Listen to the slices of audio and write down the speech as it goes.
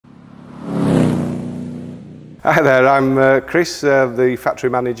Hi there, I'm Chris, the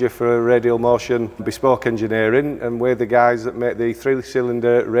factory manager for Radial Motion Bespoke Engineering, and we're the guys that make the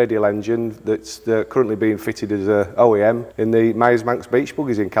 3-cylinder radial engine that's currently being fitted as a OEM in the Meyers Manx beach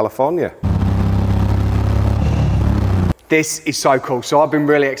buggies in California. This is so cool. So I've been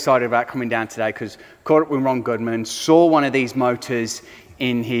really excited about coming down today because caught up with Ron Goodman, saw one of these motors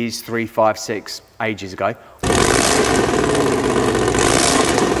in his 356 ages ago.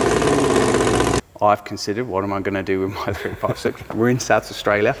 I've considered, what am I going to do with my 356? We're in South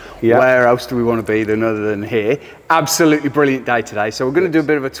Australia. Yep. Where else do we want to be other than here? Absolutely brilliant day today. So we're going to do a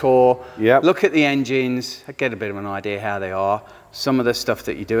bit of a tour, look at the engines, get a bit of an idea how they are, some of the stuff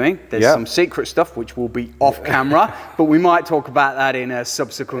that you're doing. There's some secret stuff which will be off camera, but we might talk about that in a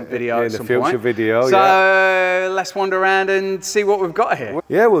subsequent video at some point. In a future video, so let's wander around and see what we've got here.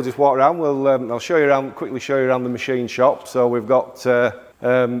 Yeah, we'll just walk around. I'll show you around, quickly show you around the machine shop. So we've got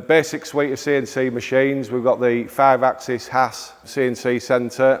basic suite of CNC machines. We've got the 5-axis Haas CNC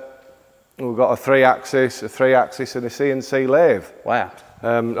centre. We've got a 3-axis, a 3-axis and a CNC lathe. Wow.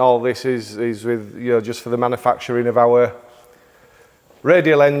 All this is with, just for the manufacturing of our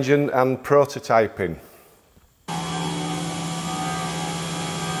radial engine and prototyping.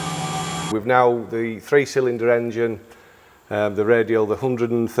 We've now the 3-cylinder engine, the radial, the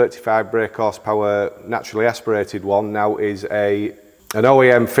 135 brake horsepower naturally aspirated one now is an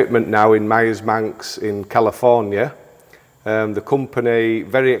OEM fitment now in Meyers Manx in California. The company,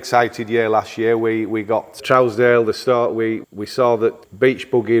 very excited year last year, we got Trousdale, we saw that beach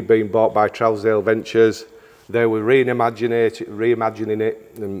buggy had been bought by Trousdale Ventures. They were reimagining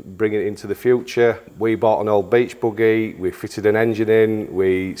it and bringing it into the future. We bought an old beach buggy, we fitted an engine in,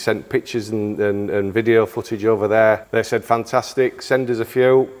 we sent pictures and video footage over there. They said, fantastic, send us a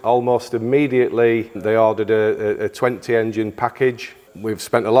few. Almost immediately, they ordered a 20 engine package. We've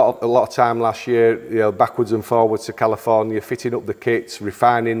spent a lot of time last year, backwards and forwards to California, fitting up the kits,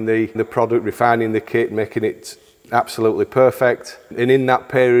 refining the product, refining the kit, making it absolutely perfect. And in that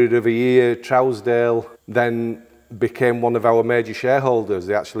period of a year, Trousdale then became one of our major shareholders.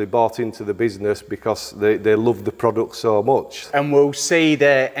 They actually bought into the business because they loved the product so much. And we'll see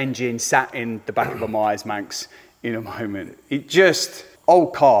their engine sat in the back of a Meyers Manx in a moment. It just,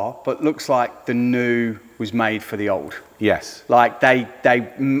 old car, but looks like the new was made for the old. Yes. Like they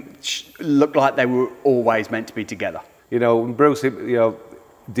look like they were always meant to be together. Bruce,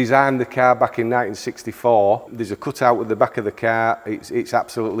 designed the car back in 1964. There's a cutout at the back of the car. It's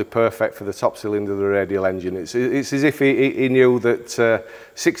absolutely perfect for the top cylinder of the radial engine. It's as if he knew that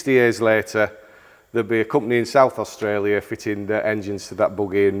 60 years later there'd be a company in South Australia fitting the engines to that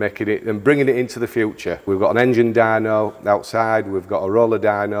buggy and making it and bringing it into the future. We've got an engine dyno outside. We've got a roller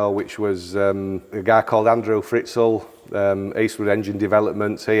dyno, which was a guy called Andrew Fritzl, Eastwood Engine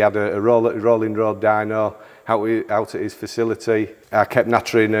Developments. He had a rolling road dyno out at his facility. I kept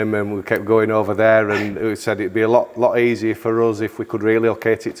nattering him and we kept going over there, and we said it'd be a lot easier for us if we could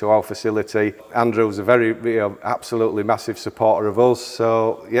relocate it to our facility. Andrew was a very absolutely massive supporter of us,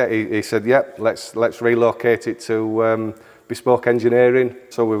 so yeah, he said, let's relocate it to Bespoke Engineering.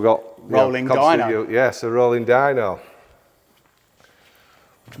 So we've got rolling dyno. Yes, a rolling dyno.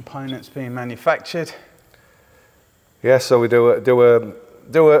 Components being manufactured. Yeah, so we do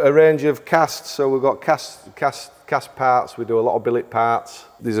a range of casts. So we've got cast parts. We do a lot of billet parts.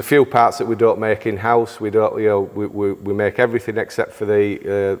 There's a few parts that we don't make in house. We don't, we make everything except for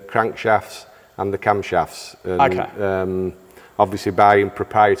the crankshafts and the camshafts. And, obviously, buying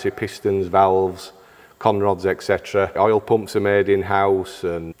proprietary pistons, valves, conrods, etc. Oil pumps are made in house,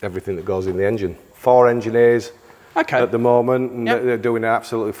 and everything that goes in the engine. 4 engineers at the moment, and they're doing an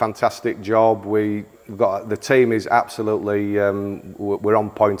absolutely fantastic job. The team is absolutely, we're on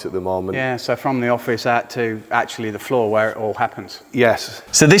point at the moment. Yeah, so from the office out to actually the floor where it all happens. Yes.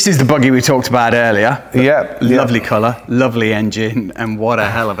 So this is the buggy we talked about earlier. Yeah. Lovely colour, lovely engine, and what a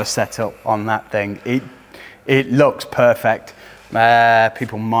hell of a setup on that thing. It looks perfect.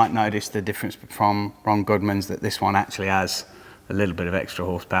 People might notice the difference from Ron Goodman's, that this one actually has a little bit of extra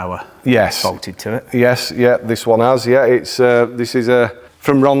horsepower bolted to it. Yes, yeah, this one has, yeah. This is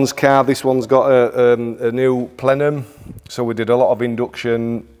from Ron's car. This one's got a new plenum, so we did a lot of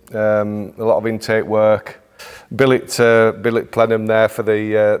induction, a lot of intake work, billet plenum there for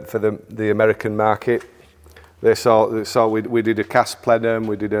the American market. We did a cast plenum,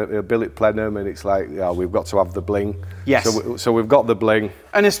 we did a billet plenum, and it's like, we've got to have the bling. Yes. So we've got the bling.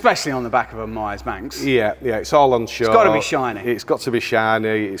 And especially on the back of a Meyers Manx. Yeah, it's all on show. It's got to be shiny. It's got to be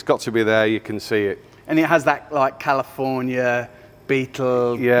shiny. It's got to be there. You can see it. And it has that like California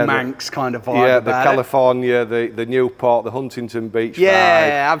Beetle, Manx kind of vibe. Yeah, the California, the Newport, the Huntington Beach vibe.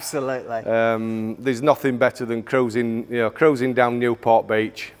 Yeah, absolutely. There's nothing better than cruising down Newport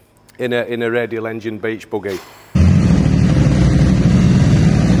Beach in a radial engine beach buggy.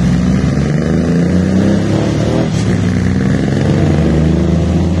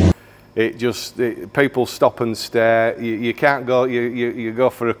 People stop and stare. You can't go. You go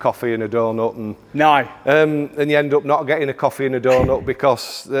for a coffee and a donut, and you end up not getting a coffee and a donut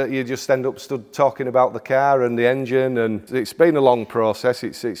because you just end up stood talking about the car and the engine. And it's been a long process.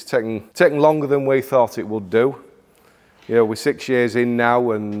 It's taken longer than we thought it would do. You know, we're 6 years in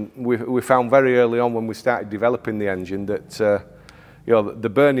now, and we found very early on when we started developing the engine that you know, the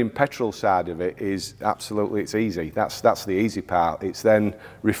burning petrol side of it is absolutely, it's easy. That's the easy part. It's then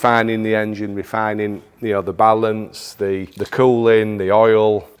refining the engine, refining, you know, the balance, the cooling, the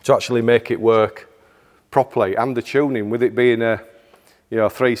oil, to actually make it work properly, and the tuning. With it being a, you know,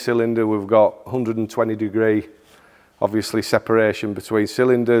 3-cylinder, we've got 120-degree, obviously, separation between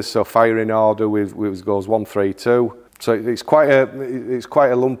cylinders. So firing order goes 1, 3, 2. So it's quite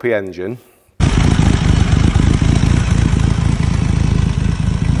a lumpy engine.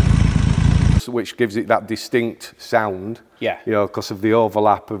 Which gives it that distinct sound, you know, because of the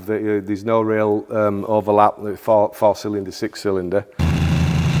overlap of there's no real overlap with 4-cylinder, 6-cylinder.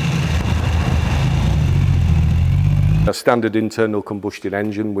 A standard internal combustion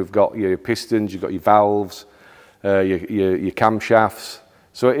engine. We've got your pistons, you've got your valves, your camshafts.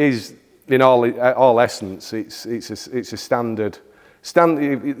 So it is, in all essence, it's a standard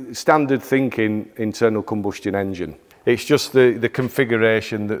thinking internal combustion engine. It's just the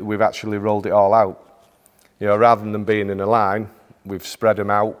configuration that we've actually rolled it all out. You know, rather than them being in a line, we've spread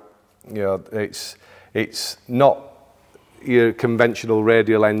them out. You know, it's not your conventional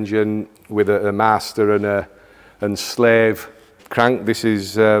radial engine with a master and slave crank. This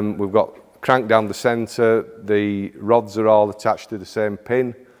is we've got crank down the centre. The rods are all attached to the same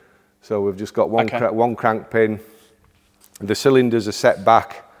pin, so we've just got one crank pin. The cylinders are set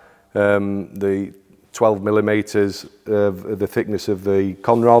back. The 12 millimeters of the thickness of the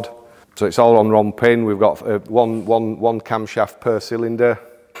conrod, so it's all on one pin. We've got one camshaft per cylinder.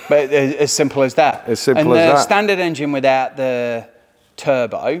 But as simple as that. As simple as that. And the standard engine without the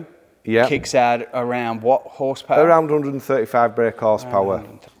turbo kicks out around what horsepower? Around 135 brake horsepower,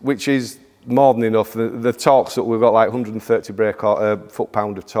 which is more than enough. The torques that we've got, like 130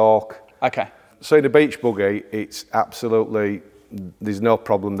 foot-pound of torque. Okay. So in a beach buggy, it's absolutely, there's no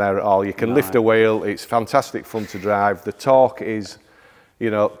problem there at all. You can lift a wheel. It's fantastic fun to drive. The torque is, you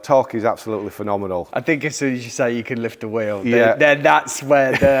know, torque is absolutely phenomenal. I think as soon as you say you can lift a wheel, then that's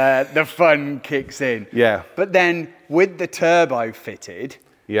where the fun kicks in. Yeah. But then with the turbo fitted,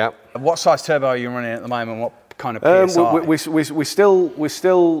 what size turbo are you running at the moment? What kind of PSI? We're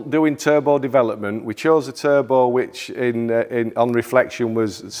still doing turbo development. We chose a turbo which, on reflection,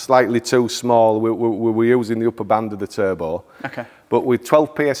 was slightly too small. We were using the upper band of the turbo. Okay. But with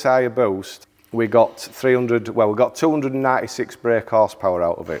 12 psi of boost, we got 296 brake horsepower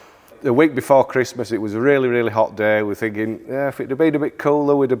out of it. The week before Christmas, it was a really, really hot day. We're thinking, if it had been a bit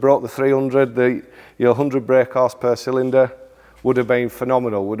cooler, we'd have brought the 300, 100 brake horse per cylinder. Would have been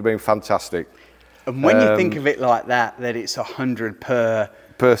phenomenal. Would have been fantastic. And when you think of it like that it's 100 per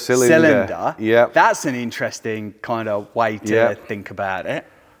cylinder. Yeah. That's an interesting kind of way to think about it.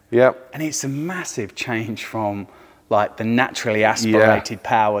 Yeah. And it's a massive change from like the naturally aspirated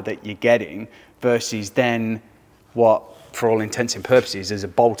power that you're getting versus then what, for all intents and purposes, is a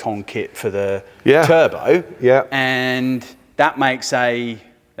bolt-on kit for the turbo. Yeah. And that makes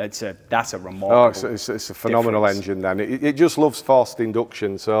that's a remarkable it's a phenomenal engine then. It just loves forced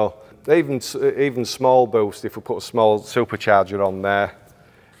induction, so even small boost, if we put a small supercharger on there,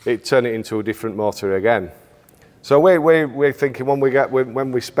 it'd turn it into a different motor again. So we're thinking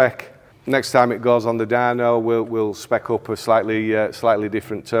when we spec, next time it goes on the dyno, we'll spec up a slightly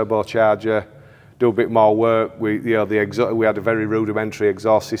different turbocharger, do a bit more work. We had a very rudimentary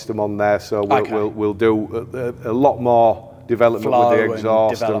exhaust system on there, so we'll do a lot more development with the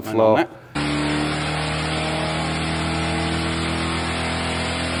exhaust and flow.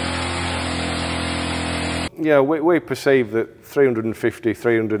 Yeah, we perceive that 350,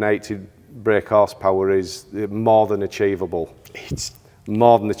 380 brake horsepower is more than achievable. It's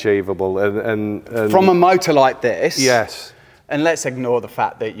more than achievable. And from a motor like this? Yes. And let's ignore the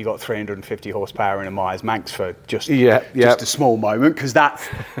fact that you got 350 horsepower in a Meyers Manx for just a small moment, because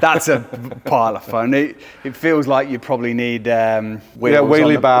that's a pile of fun. It feels like you probably need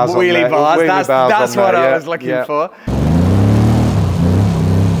wheelie bars. Wheelie bars. That's what I was looking for.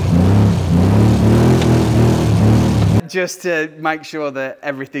 just to make sure that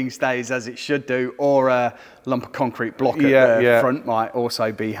everything stays as it should do, or a lump of concrete block at the front might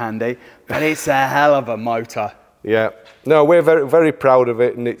also be handy. But it's a hell of a motor. Yeah, no, we're very, very proud of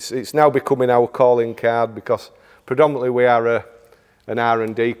it, and it's now becoming our calling card, because predominantly we are an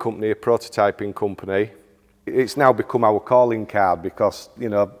R&D company, a prototyping company. It's now become our calling card, because, you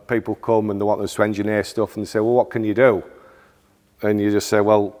know, people come and they want us to engineer stuff, and they say, well, what can you do? And you just say,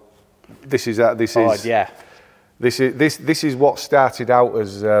 well, this is what started out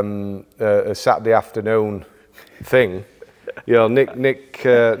as a Saturday afternoon thing. You know, Nick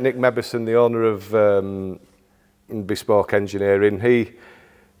Mebison, the owner of Bespoke Engineering,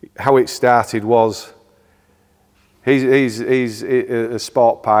 how it started was, he's a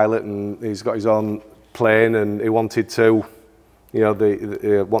sport pilot, and he's got his own plane, and he wanted to, you know,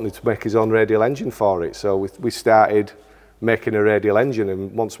 wanted to make his own radial engine for it. So we started making a radial engine,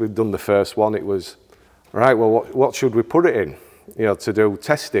 and once we'd done the first one, it was, right, well, what should we put it in, you know, to do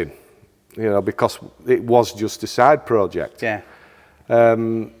testing, you know, because it was just a side project. Yeah.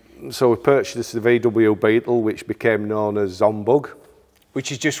 So we purchased the VW Beetle, which became known as Zombug.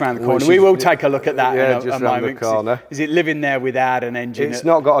 Which is just around the corner. We will take a look at that in a moment. The corner. Is it living there without an engine? It's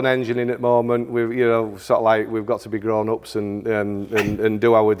not got an engine in at the moment. We've, you know, sort of like, we've got to be grown-ups and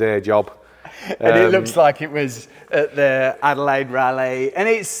do our day job. And it looks like it was at the Adelaide Rally, and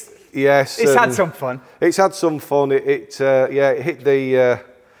it's had some fun. It's had some fun. It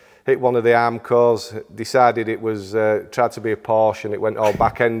hit one of the arm cores, decided it was, tried to be a Porsche, and it went all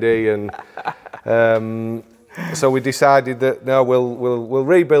back-endy, and so we decided that, no, we'll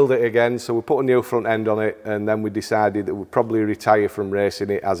rebuild it again. So we put a new front end on it, and then we decided that we'd probably retire from racing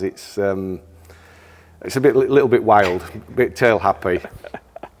it, as it's a little bit wild, a bit tail happy.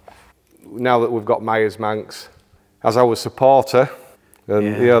 Now that we've got Meyers Manx as our supporter, and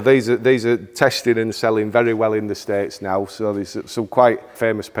you know, these are testing and selling very well in the States now. So there's some quite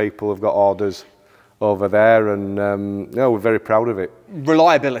famous people have got orders over there, and we're very proud of it.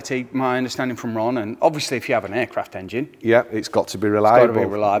 Reliability, my understanding from Ron, and obviously if you have an aircraft engine, it's got to be reliable. It's got to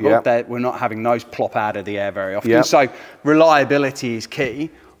be reliable. We're not having those plop out of the air very often. So reliability is key.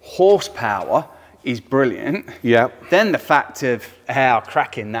 Horsepower is brilliant. Then the fact of how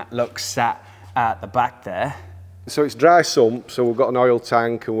cracking that looks sat at the back there. So it's dry sump, so we've got an oil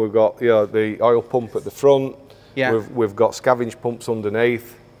tank, and we've got, you know, the oil pump at the front. We've got scavenge pumps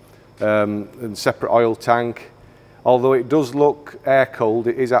underneath, and separate oil tank. Although it does look air cooled,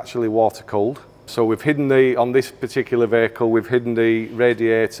 it is actually water cooled. So we've hidden on this particular vehicle, we've hidden the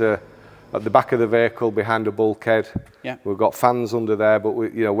radiator at the back of the vehicle behind a bulkhead. We've got fans under there, but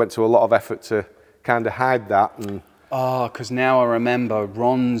we, you know, went to a lot of effort to kind of hide that. And because now I remember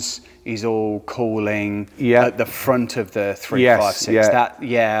Ron's is all cooling at the front of the 356.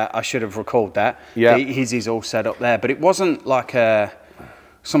 I should have recalled that. His is all set up there, but it wasn't like a.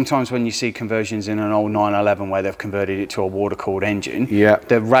 Sometimes when you see conversions in an old 911 where they've converted it to a water-cooled engine,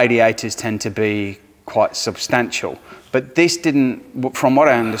 the radiators tend to be quite substantial. But this didn't, from what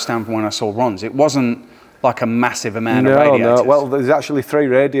I understand from when I saw Ron's, it wasn't like a massive amount of radiators. No, well, there's actually 3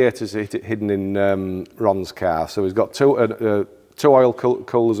 radiators hidden in Ron's car. So he's got two oil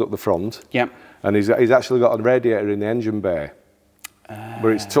coolers up the front. And he's actually got a radiator in the engine bay,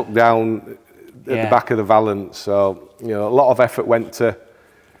 where it's tucked down at the back of the valance. So, you know, a lot of effort went to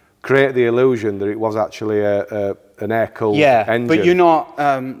create the illusion that it was actually an air-cooled engine. But you're not,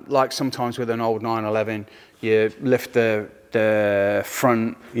 like sometimes with an old 911, you lift the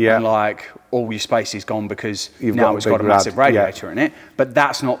front and like all your space is gone because now it's got a massive radiator in it. But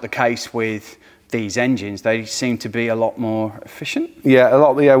that's not the case with these engines. They seem to be a lot more efficient. We've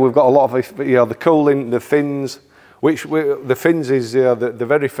got a lot of, you know, the cooling, the fins, the fins is, the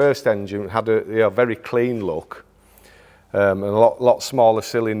very first engine had a very clean look. And a lot smaller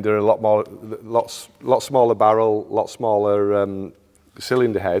cylinder, a lot smaller barrel, lot smaller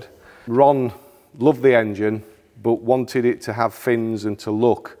cylinder head. Ron loved the engine, but wanted it to have fins and to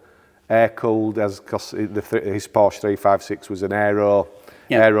look air-cooled, because his Porsche 356 was an aero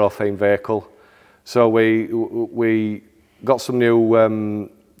themed vehicle. So we got some new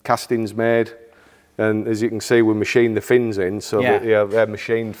castings made, and as you can see, we machined the fins in, so they're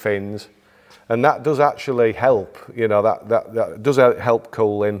machined fins. And that does actually help, you know, that does help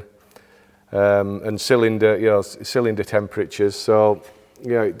cooling and cylinder temperatures. So,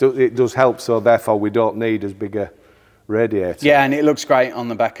 you know, it does help. So therefore, we don't need as big a radiator. Yeah, and it looks great on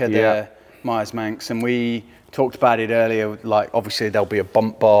the back of the Meyers Manx. And we talked about it earlier. Like obviously there'll be a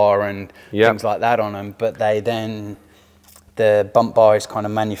bump bar and things like that on them, but the bump bar is kind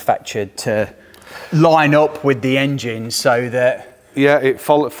of manufactured to line up with the engine so that. It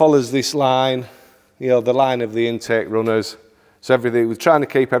follows this line, you know, the line of the intake runners. So everything, we're trying to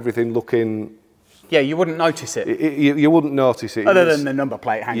keep everything looking. Yeah, you wouldn't notice it. You wouldn't notice it. Other than the number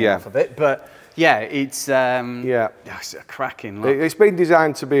plate hanging off of it. But yeah, it's it's a cracking look. It's been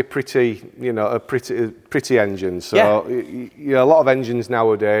designed to be a pretty, you know, a pretty engine. So you know, a lot of engines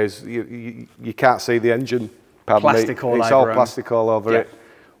nowadays, you can't see the engine. Plastic all over. It's all plastic all over it.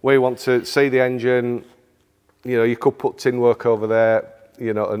 We want to see the engine. You know, you could put tin work over there,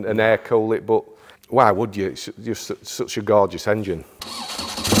 you know, and air cool it, but why would you? It's just such a gorgeous engine.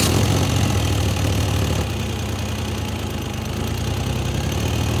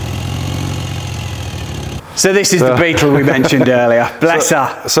 So this is the Beetle we mentioned earlier. Bless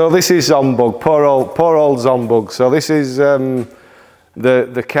her. So this is Zombug, poor old Zombug. So this is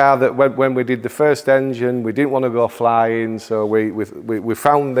the car that when we did the first engine, we didn't want to go flying, so we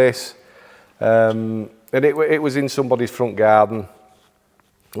found this, and it was in somebody's front garden.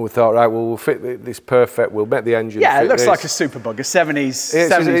 We thought, right, well, we'll fit this perfect. We'll make the engine. Yeah, fit it looks this. like a Superbug, a 70s.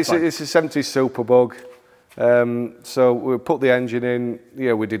 It's a 70s Superbug. So we put the engine in.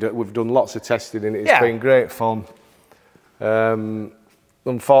 Yeah, we've done lots of testing in it. It's been great fun.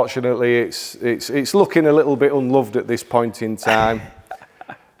 Unfortunately, it's looking a little bit unloved at this point in time.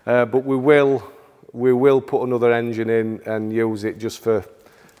 But we will put another engine in and use it just for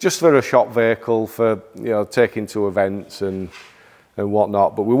a shop vehicle for, you know, taking to events and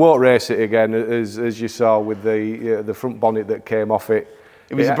whatnot. But we won't race it again, as you saw with the front bonnet that came off it.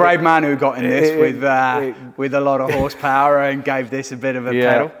 It was a brave man who got in this with a lot of horsepower and gave this a bit of a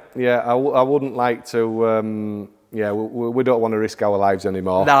pedal. Yeah, I wouldn't like to. Yeah, we don't want to risk our lives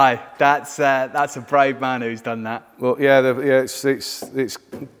anymore. No, that's a brave man who's done that. Well, yeah, it's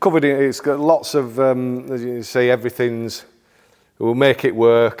covered in. It's got lots of, as you see, everything's. We'll make it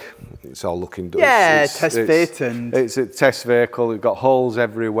work. It's all looking good. Yeah, test fit and. It's a test vehicle. It's got holes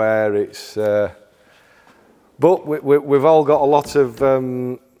everywhere. It's. But we've all got a lot of.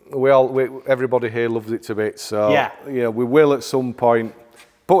 Everybody here loves it to bits. So yeah, we will at some point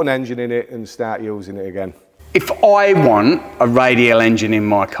put an engine in it and start using it again. If I want a radial engine in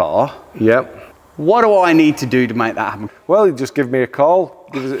my car, what do I need to do to make that happen? Well, you just give me a call.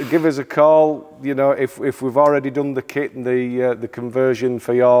 Give us a call. You know, if we've already done the kit and the conversion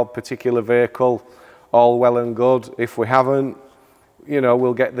for your particular vehicle, all well and good. If we haven't, you know,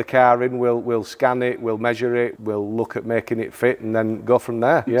 we'll get the car in, we'll scan it, we'll measure it, we'll look at making it fit and then go from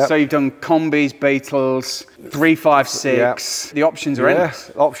there. Yeah. So you've done combis, Beetles, 356, the options are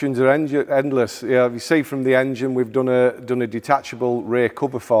endless. Options are endless. Yeah, you see from the engine, we've done a detachable rear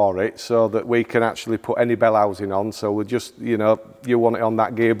cover for it so that we can actually put any bell housing on. So we'll just, you know, you want it on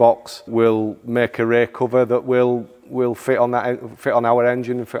that gearbox, we'll make a rear cover that will fit on our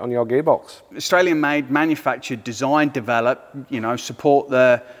engine and fit on your gearbox. Australian made, manufactured, designed, developed, you know, support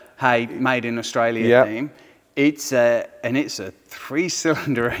the made in Australia theme. It's a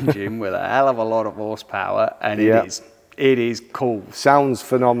 3-cylinder engine with a hell of a lot of horsepower, and it is cool. Sounds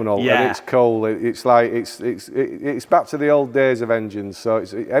phenomenal, and it's cool. It's like it's back to the old days of engines. So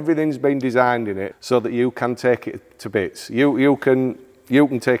everything's been designed in it so that you can take it to bits. You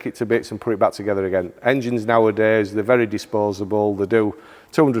can take it to bits and put it back together again. Engines nowadays, they're very disposable. They do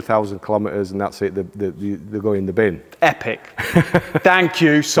 200,000 kilometres and that's it. They go in the bin. Epic. Thank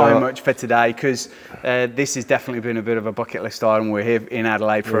you so much for today, because this has definitely been a bit of a bucket list item. We're here in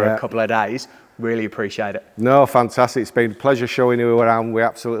Adelaide for a couple of days. Really appreciate it. No, fantastic. It's been a pleasure showing you around. We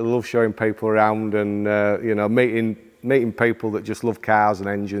absolutely love showing people around and you know, meeting people that just love cars and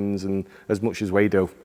engines and as much as we do.